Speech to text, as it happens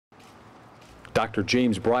Dr.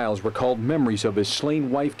 James Briles recalled memories of his slain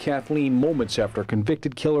wife Kathleen moments after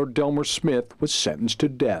convicted killer Delmer Smith was sentenced to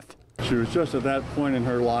death. She was just at that point in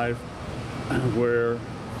her life where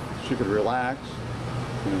she could relax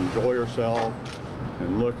and enjoy herself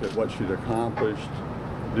and look at what she'd accomplished,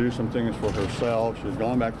 do some things for herself. She'd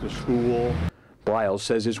gone back to school. Briles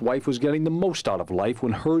says his wife was getting the most out of life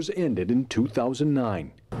when hers ended in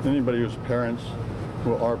 2009. Anybody whose parents,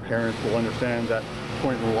 who are parents, will understand that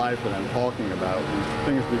point in life that I'm talking about. When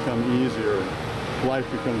things become easier, life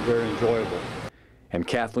becomes very enjoyable. And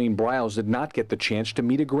Kathleen Briles did not get the chance to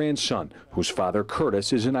meet a grandson, whose father,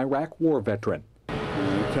 Curtis, is an Iraq war veteran.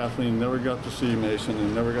 And Kathleen never got to see Mason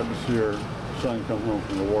and never got to see her son come home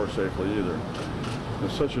from the war safely either.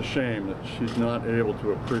 It's such a shame that she's not able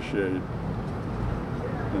to appreciate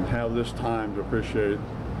and have this time to appreciate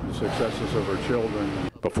the successes of her children.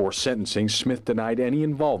 Before sentencing, Smith denied any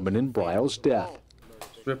involvement in Briles' death.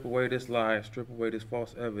 Strip away this lie, strip away this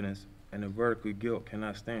false evidence, and the verdict of guilt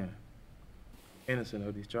cannot stand. Innocent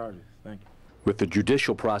of these charges. Thank you. With the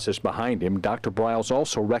judicial process behind him, Dr. Briles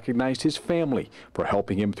also recognized his family for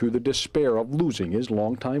helping him through the despair of losing his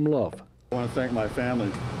longtime love. I want to thank my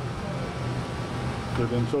family. They've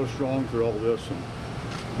been so strong through all this, and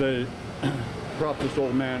they propped this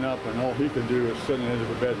old man up, and all he could do is sit in the edge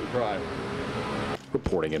of a bed and cry.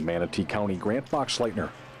 Reporting in Manatee County, Grant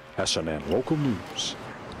Boxleitner, SNN Local News.